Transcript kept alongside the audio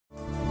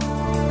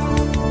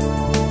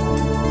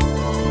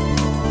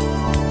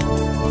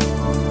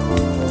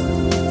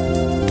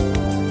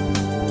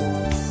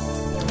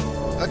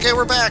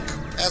we're back!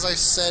 As I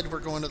said,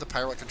 we're going to the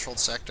pilot-controlled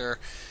sector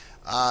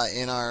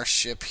in our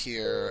ship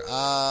here.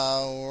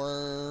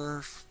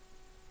 What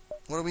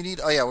do we need?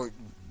 Oh yeah,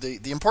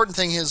 the important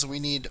thing is we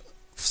need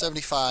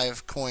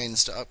 75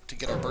 coins to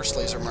get our Burst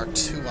Laser Mark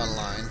II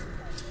online.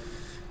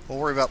 We'll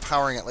worry about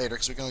powering it later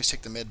because we can always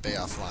take the mid bay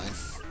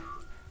offline.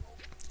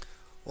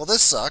 Well,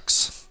 this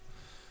sucks.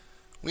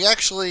 We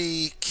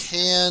actually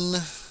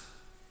can...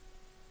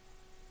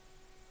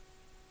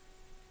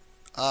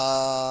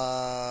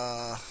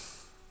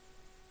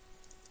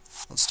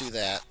 let's do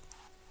that.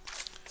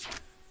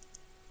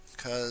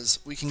 Because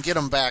we can get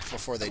them back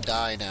before they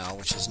die now,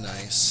 which is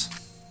nice.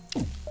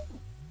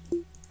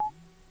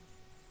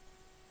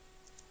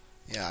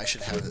 Yeah, I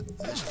should have it.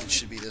 It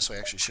should be this way.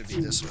 Actually, it should be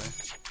this way.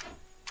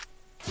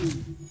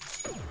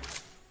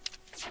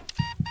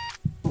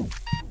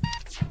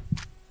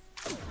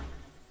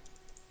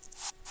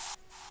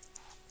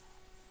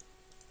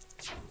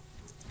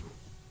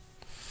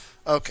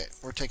 Okay,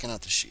 we're taking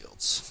out the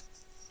shields.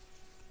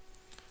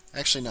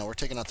 Actually, no, we're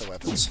taking out the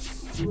weapons.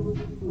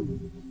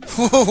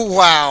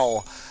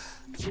 Wow!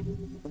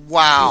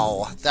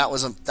 Wow, that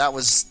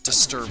was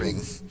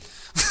disturbing.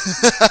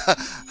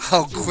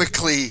 How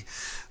quickly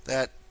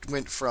that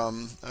went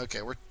from...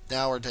 Okay,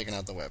 now we're taking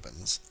out the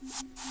weapons.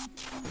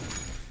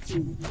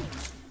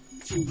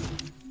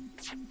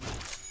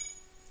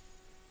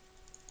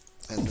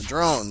 And the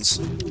drones.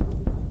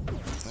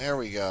 There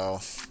we go.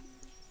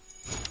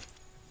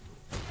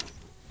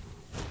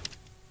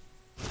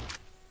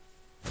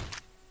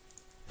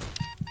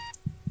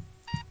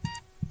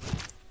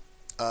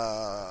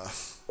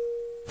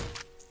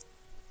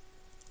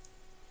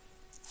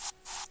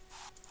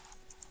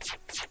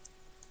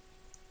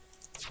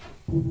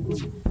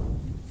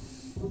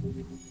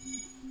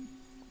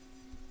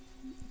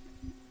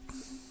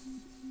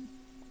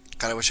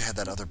 God, I wish I had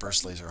that other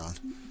burst laser on.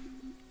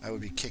 I would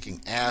be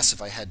kicking ass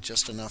if I had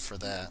just enough for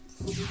that.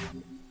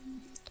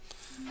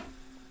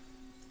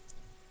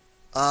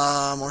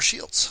 More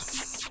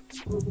shields.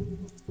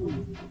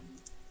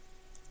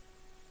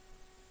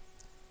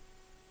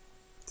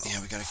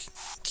 Yeah, we gotta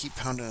keep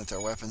pounding at their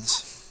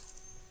weapons.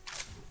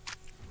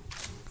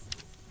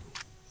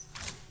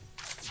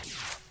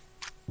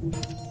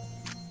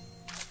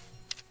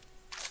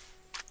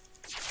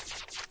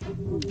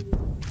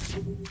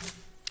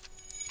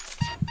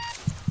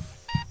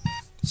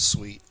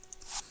 Sweet.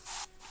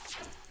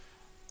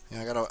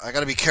 Yeah, I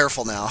gotta be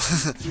careful now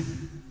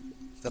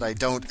that I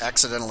don't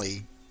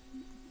accidentally.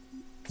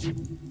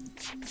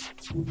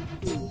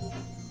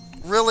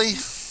 Really?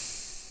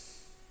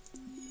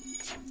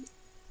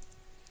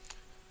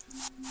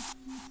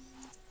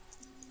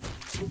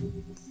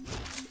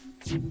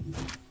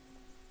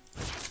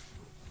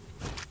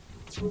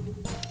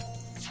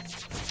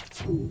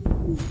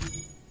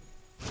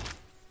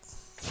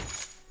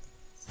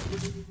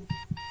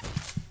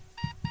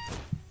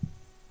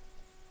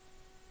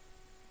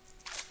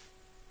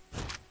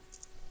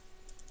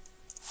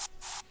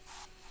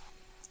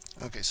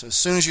 Okay, so as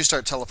soon as you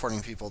start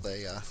teleporting people,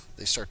 they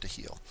start to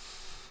heal.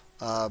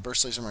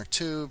 Burst Laser Mark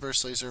II,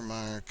 Burst Laser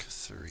Mark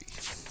III.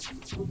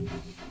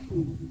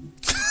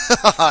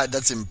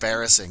 That's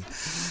embarrassing.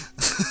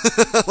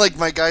 Like,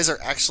 my guys are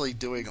actually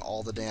doing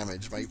all the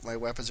damage. My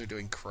weapons are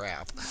doing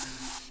crap.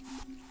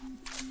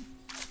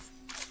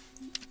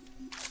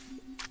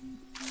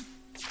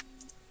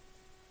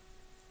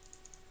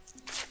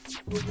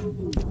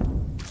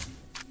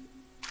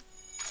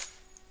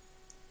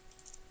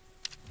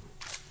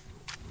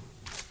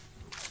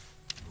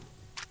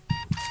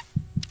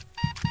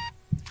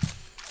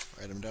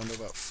 Right, I'm down to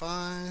about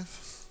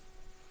 5.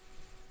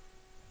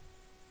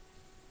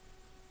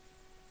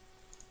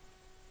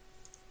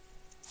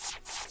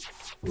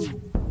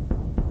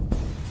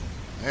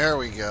 There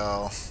we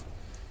go.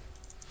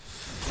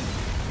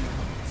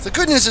 The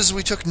good news is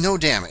we took no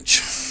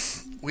damage.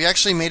 We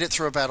actually made it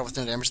through a battle with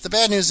no damage. The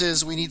bad news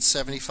is we need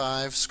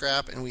 75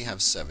 scrap, and we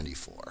have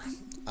 74.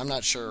 I'm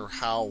not sure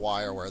how,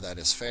 why, or where that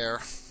is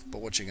fair,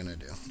 but what you gonna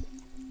do?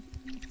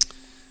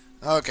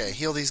 Okay,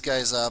 heal these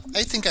guys up.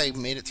 I think I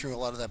made it through a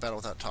lot of that battle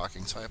without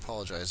talking, so I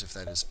apologize if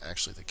that is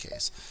actually the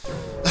case.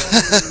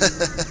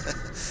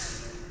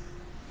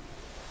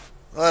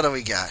 What do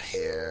we got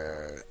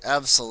here?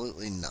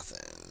 Absolutely nothing.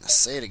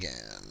 Say it again.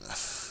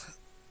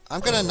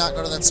 I'm gonna not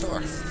go to that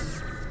store.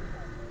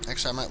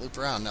 Actually, I might loop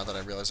around now that I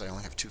realize I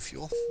only have 2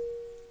 fuel.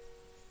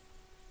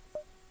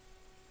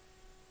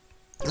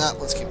 Nah,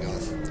 let's keep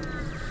going.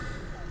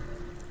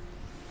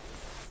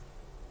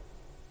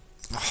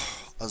 Oh,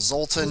 a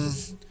Zoltan.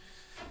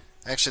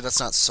 Actually, that's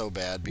not so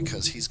bad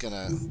because he's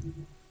gonna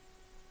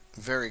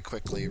very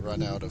quickly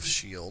run out of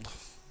shield.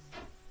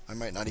 I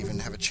might not even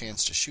have a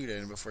chance to shoot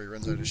at him before he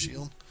runs out of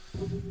shield.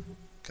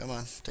 Come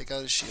on, take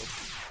out his shield.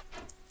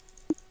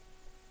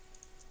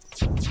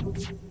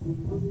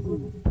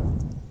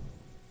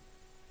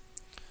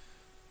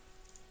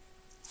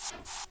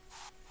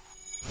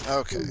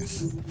 Okay.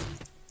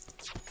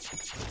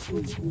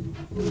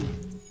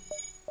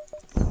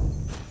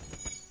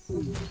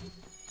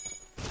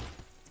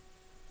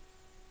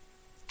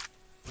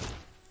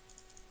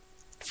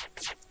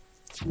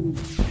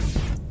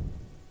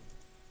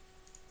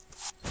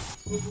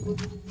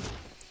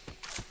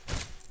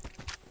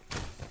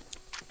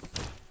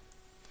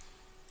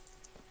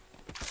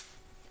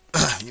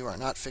 You are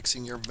not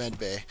fixing your med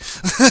bay.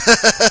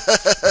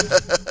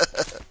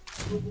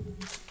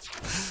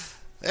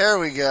 There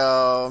we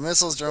go.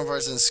 Missiles, drone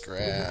parts, and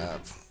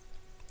scrap.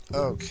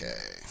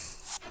 Okay.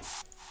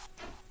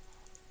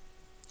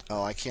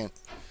 Oh, I can't.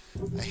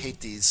 I hate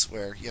these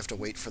where you have to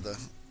wait for the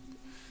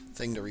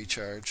thing to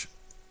recharge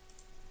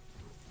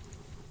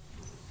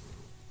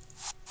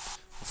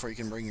before you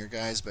can bring your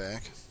guys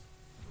back.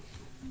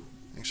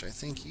 Actually, I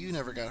think you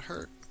never got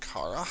hurt,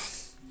 Kara.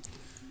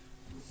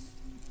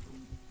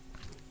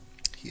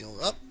 Heal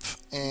up,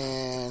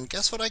 and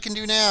guess what I can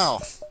do now?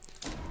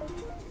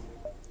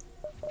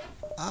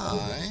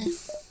 I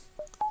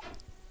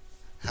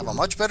have a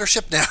much better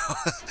ship now.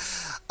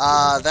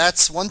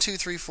 That's 1, 2,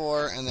 3,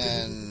 4, and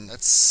then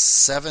that's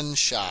 7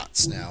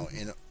 shots now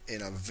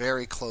in a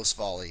very close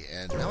volley,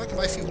 and now I can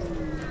buy fuel.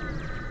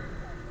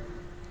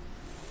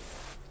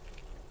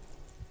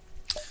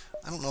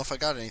 I don't know if I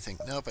got anything.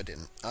 Nope, I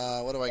didn't.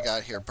 What do I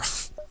got here, bro?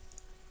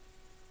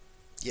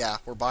 Yeah,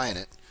 we're buying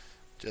it.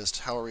 Just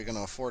how are we going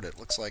to afford it?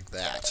 Looks like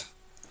that.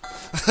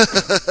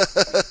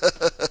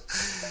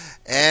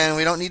 And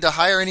we don't need to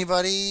hire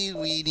anybody.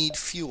 We need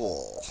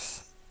fuel.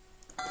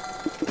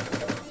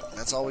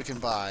 That's all we can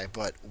buy.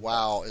 But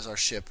wow, is our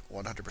ship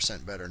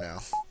 100% better now.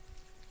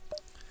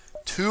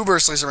 2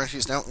 burst laser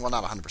rescues now. Well,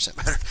 not 100%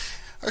 better.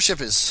 Our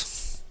ship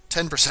is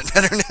 10%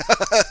 better now.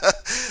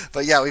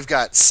 But yeah, we've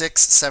got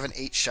 6, 7,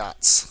 8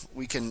 shots.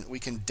 We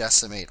can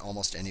decimate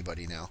almost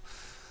anybody now.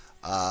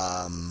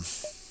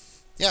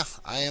 Yeah,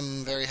 I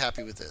am very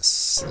happy with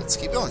this. Let's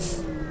keep going.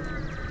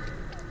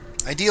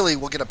 Ideally,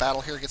 we'll get a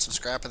battle here, get some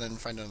scrap, and then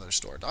find another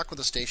store. Dock with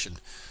a station.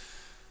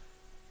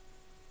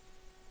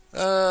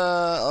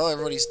 Oh,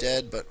 everybody's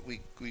dead, but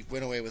we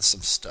went away with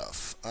some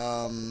stuff.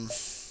 Yeah,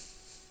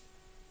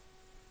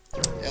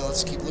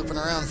 let's keep looping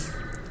around.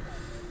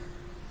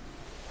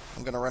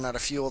 I'm going to run out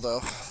of fuel,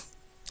 though.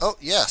 Oh,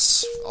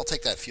 yes. I'll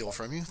take that fuel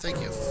from you.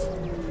 Thank you.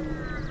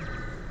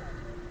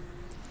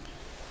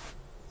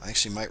 I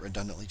actually might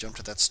redundantly jump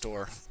to that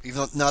store.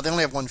 Even though, no, they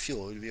only have 1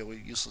 fuel. It would be a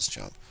useless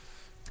jump.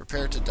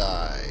 Prepare to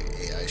die,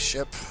 AI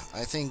ship.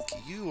 I think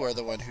you are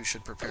the one who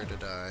should prepare to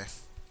die.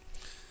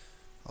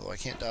 Although I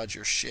can't dodge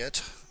your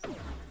shit.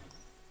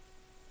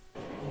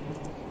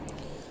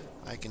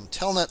 I can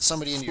telnet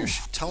somebody into your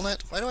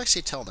telnet? Why do I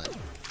say telnet?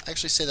 I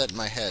actually say that in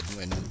my head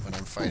when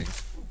I'm fighting.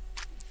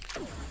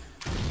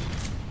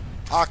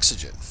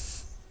 Oxygen.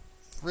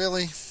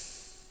 Really?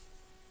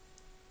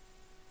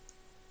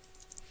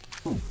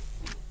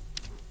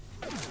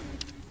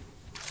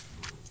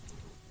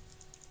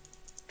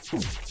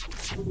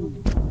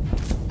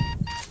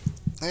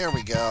 There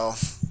we go.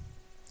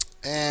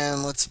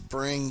 And let's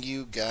bring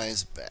you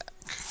guys back.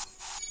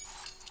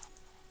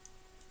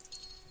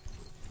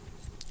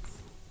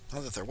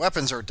 Now that their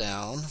weapons are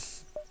down.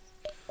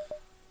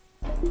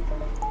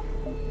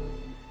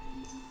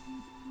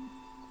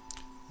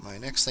 My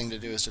next thing to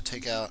do is to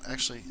take out...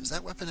 Actually, is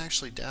that weapon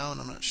actually down?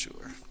 I'm not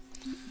sure.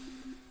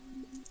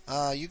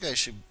 You guys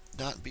should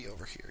not be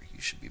over here. You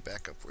should be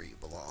back up where you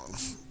belong.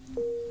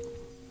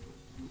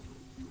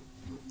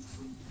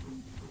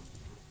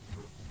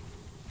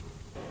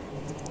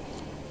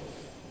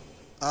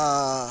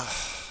 Yeah,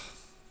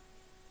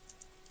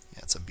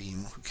 it's a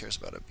beam. Who cares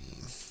about a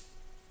beam?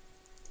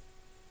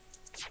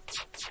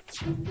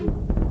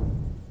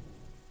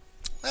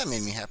 That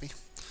made me happy.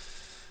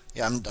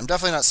 Yeah, I'm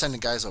definitely not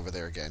sending guys over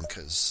there again,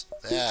 because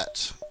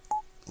that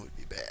would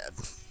be bad.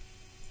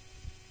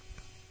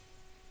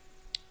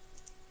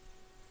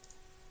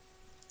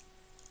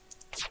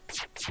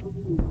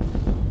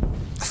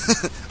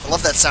 I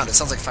love that sound. It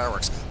sounds like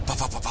fireworks. Pop,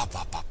 pop, pop, pop,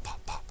 pop, pop,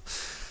 pop, pop.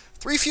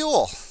 3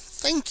 fuel.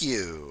 Thank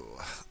you.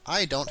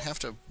 I don't have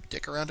to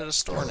dick around at a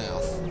store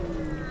now.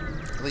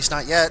 At least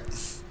not yet.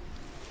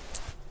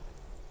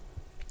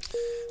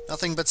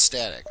 Nothing but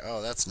static.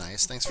 Oh, that's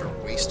nice. Thanks for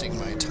wasting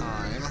my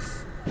time.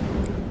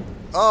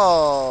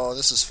 Oh,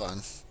 this is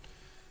fun.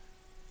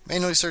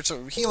 Manually search a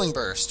healing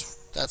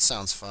burst. That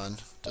sounds fun.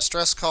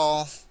 Distress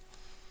call.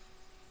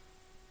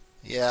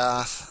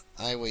 Yeah,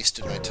 I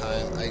wasted my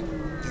time.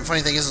 The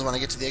funny thing is when I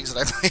get to the exit,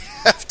 I might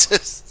have to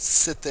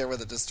sit there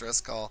with a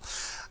distress call.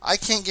 I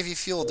can't give you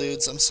fuel,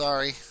 dudes. I'm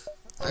sorry.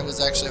 I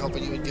was actually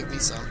hoping you would give me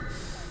some.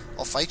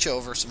 I'll fight you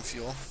over some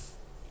fuel.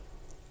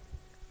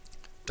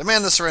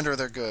 Demand the surrender of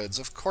their goods.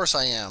 Of course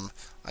I am.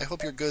 I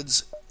hope your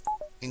goods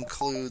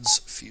includes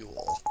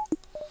fuel.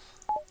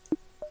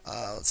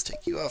 Let's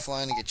take you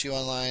offline and get you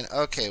online.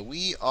 Okay,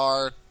 we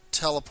are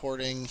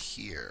teleporting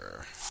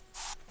here.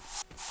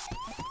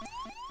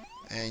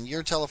 And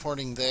you're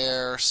teleporting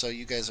there, so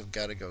you guys have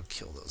got to go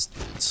kill those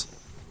dudes.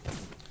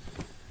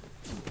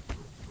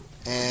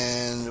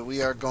 And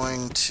we are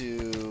going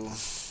to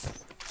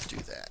do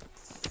that.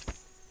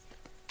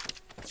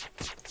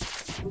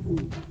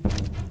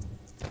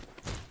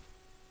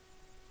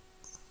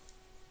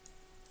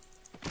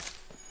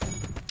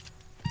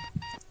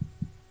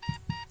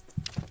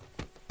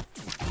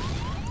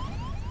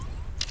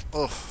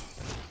 Oh.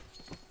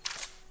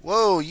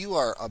 Whoa, you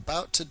are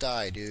about to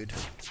die, dude.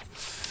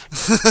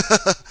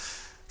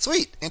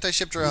 Sweet!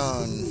 Anti-ship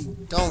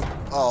drone. Don't...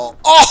 Oh.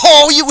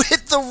 Oh! You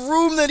hit the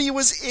room that he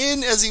was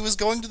in as he was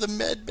going to the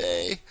med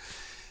bay.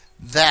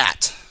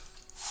 That.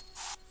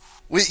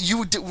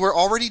 You were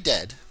already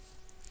dead.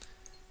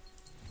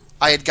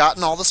 I had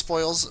gotten all the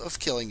spoils of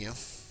killing you.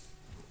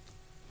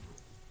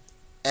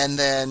 And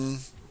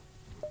then...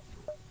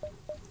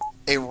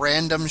 a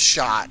random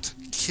shot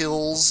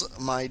kills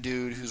my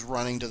dude who's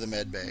running to the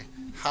med bay.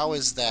 How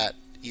is that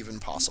even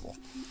possible?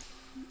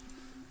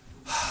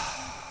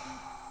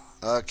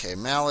 Okay,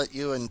 Mallet,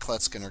 you and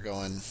Kletskin are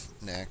going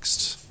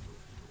next.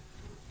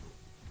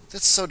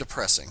 That's so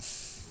depressing.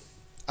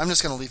 I'm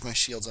just going to leave my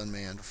shields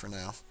unmanned for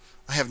now.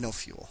 I have no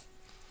fuel.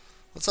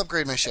 Let's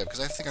upgrade my ship,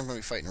 because I think I'm going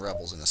to be fighting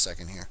rebels in a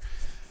second here.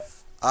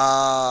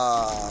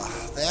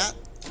 That?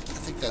 I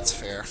think that's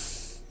fair.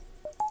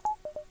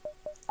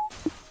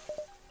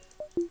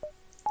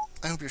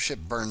 I hope your ship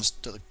burns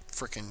to the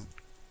frickin'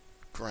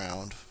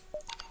 ground.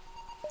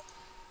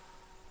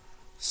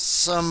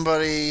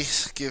 Somebody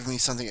give me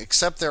something.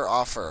 Accept their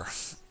offer.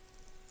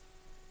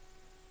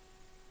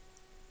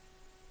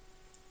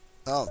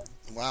 Oh,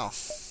 wow.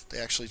 They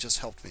actually just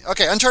helped me.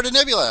 Okay, Uncharted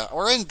Nebula.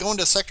 We're going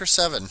to Sector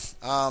 7.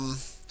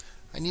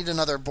 I need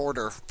another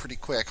border pretty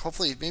quick.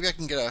 Hopefully, maybe I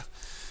can get a...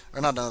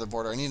 Or not another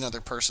border. I need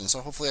another person.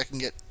 So hopefully I can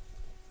get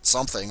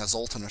something. A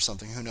Zoltan or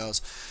something. Who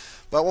knows.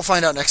 But we'll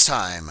find out next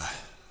time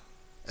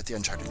at the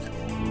Uncharted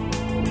Nebula.